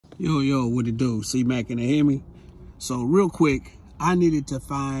Yo, what it do? C-Mac, can you hear me? So real quick, I needed to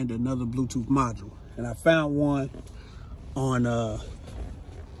find another Bluetooth module, and I found one on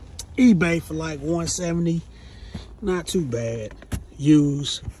eBay for like $170. Not too bad,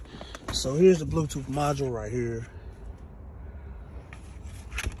 used. So here's the Bluetooth module right here.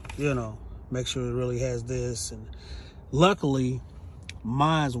 You know, make sure it really has this. And luckily,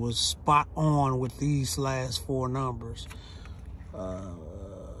 mine was spot on with these last four numbers.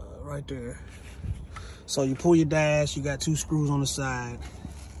 Right there. So you pull your dash, you got two screws on the side.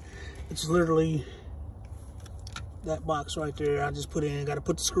 It's literally that box right there. I just put in, got to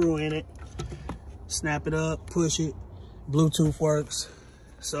put the screw in it, snap it up, push it. Bluetooth works.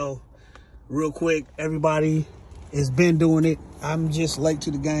 So real quick, everybody has been doing it. I'm just late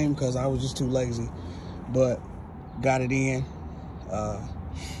to the game because I was just too lazy, but got it in.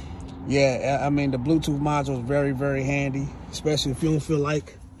 Yeah, I mean, the Bluetooth module is very, very handy, especially if you don't feel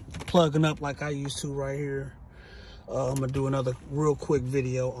like plugging up like I used to right here. I'm gonna do another real quick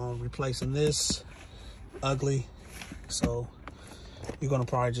video on replacing this ugly. So you're gonna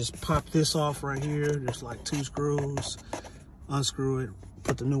probably just pop this off right here. There's like two screws, unscrew it,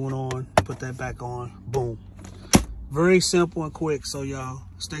 put the new one on, put that back on, boom. Very simple and quick. So y'all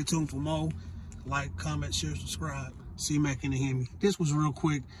stay tuned for more. Like, comment, share, subscribe. C-Mac, can you hear me? This was real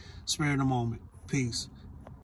quick, spare the moment. Peace.